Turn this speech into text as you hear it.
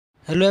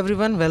Hello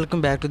everyone, welcome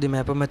back to the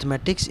map of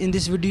mathematics. In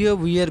this video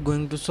we are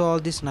going to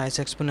solve this nice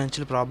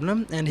exponential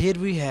problem, and here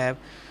we have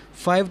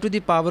 5 to the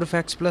power of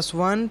x plus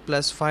 1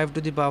 plus 5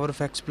 to the power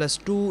of x plus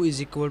 2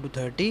 is equal to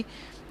 30,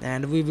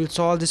 and we will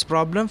solve this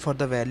problem for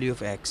the value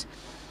of x.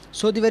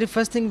 So the very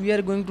first thing we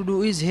are going to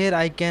do is, here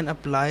I can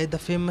apply the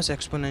famous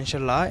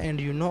exponential law,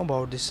 and you know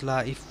about this law.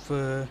 If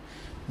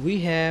we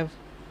have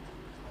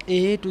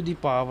a to the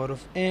power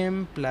of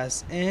m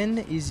plus n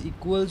is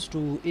equals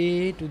to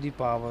a to the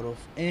power of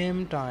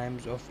m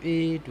times of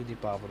a to the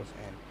power of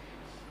n.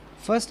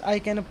 First I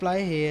can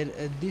apply here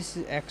this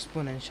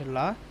exponential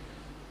law,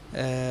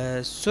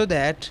 so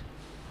that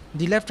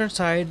the left hand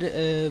side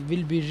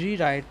will be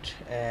rewrite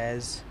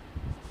as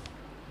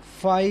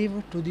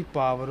 5 to the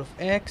power of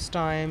x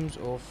times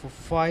of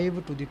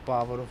 5 to the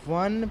power of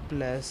 1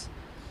 plus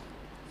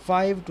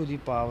 5 to the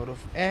power of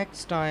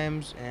x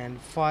times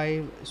and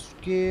 5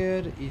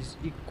 square is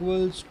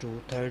equals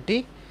to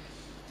 30.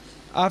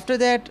 After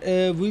that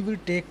we will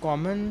take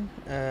common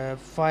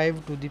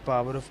 5 to the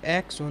power of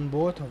x on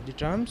both of the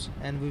terms,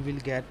 and we will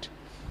get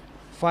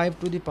 5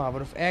 to the power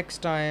of x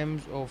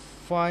times of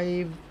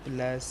 5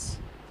 plus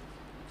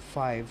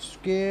 5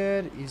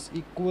 square is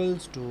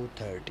equals to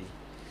 30.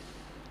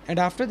 And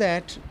after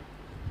that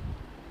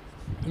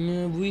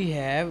we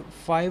have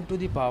 5 to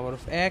the power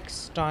of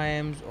x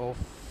times of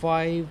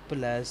 5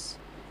 plus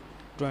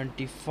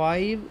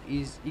 25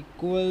 is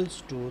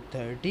equals to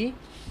 30,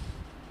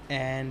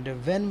 and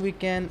when we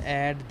can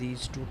add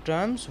these two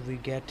terms we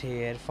get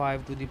here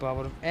 5 to the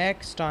power of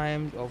x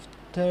times of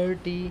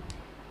 30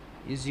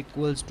 is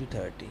equals to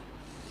 30.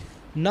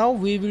 Now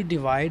we will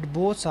divide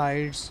both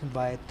sides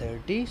by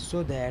 30,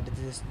 so that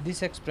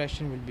this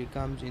expression will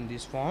becomes in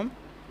this form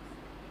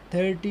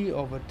 30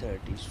 over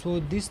 30.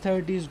 So this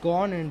 30 is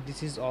gone and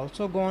this is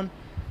also gone,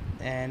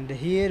 and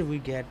here we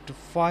get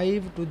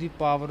 5 to the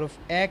power of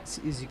x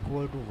is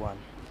equal to 1.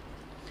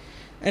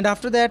 And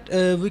after that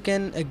we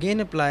can again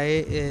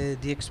apply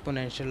the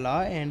exponential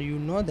law, and you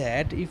know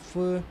that if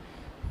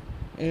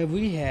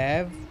we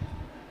have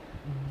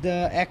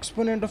the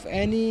exponent of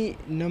any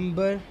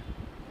number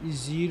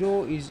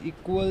 0 is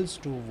equals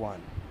to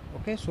 1,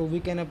 okay, so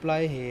we can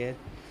apply here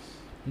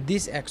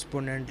this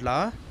exponent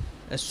law,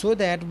 so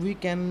that we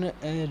can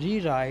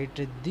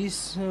rewrite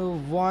this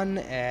 1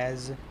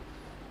 as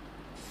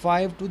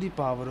 5 to the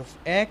power of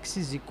x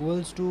is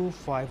equals to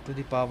 5 to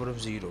the power of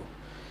 0.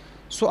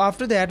 So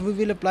after that we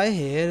will apply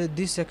here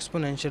this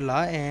exponential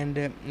law,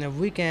 and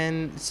we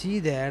can see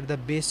that the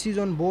bases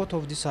on both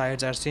of the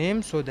sides are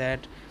same, so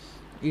that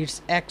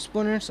its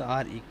exponents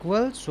are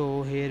equal.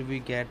 So here we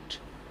get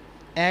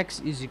x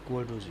is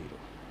equal to 0.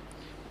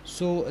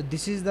 So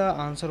this is the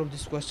answer of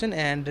this question,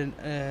 and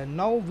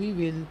now we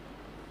will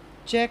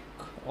check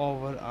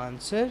our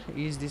answer.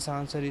 Is this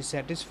answer is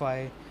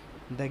satisfy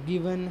the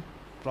given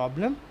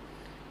problem?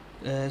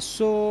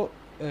 To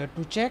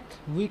check,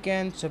 we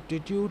can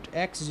substitute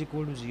x is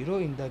equal to 0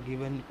 in the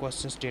given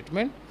question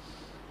statement,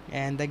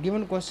 and the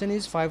given question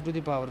is 5 to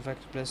the power of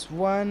x plus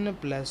 1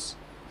 plus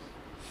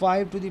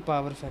 5 to the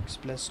power of x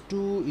plus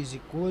 2 is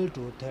equal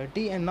to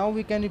 30, and now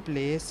we can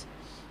replace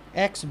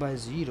x by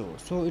 0,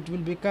 so it will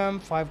become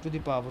 5 to the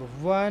power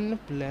of 1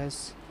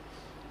 plus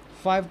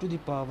 5 to the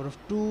power of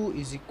 2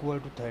 is equal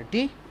to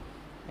 30,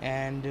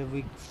 and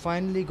we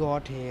finally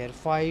got here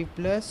 5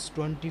 plus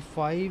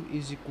 25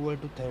 is equal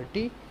to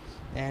 30,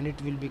 and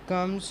it will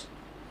becomes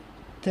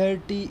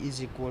 30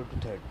 is equal to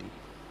 30.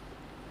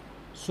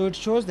 So it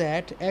shows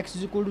that x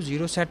is equal to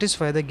 0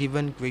 satisfy the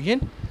given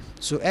equation.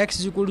 So x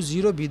is equal to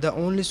 0 be the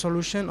only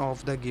solution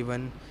of the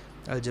given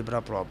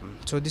algebra problem.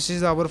 So this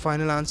is our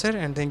final answer,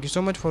 and thank you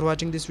so much for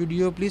watching this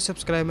video. Please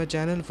subscribe my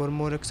channel for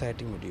more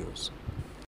exciting videos.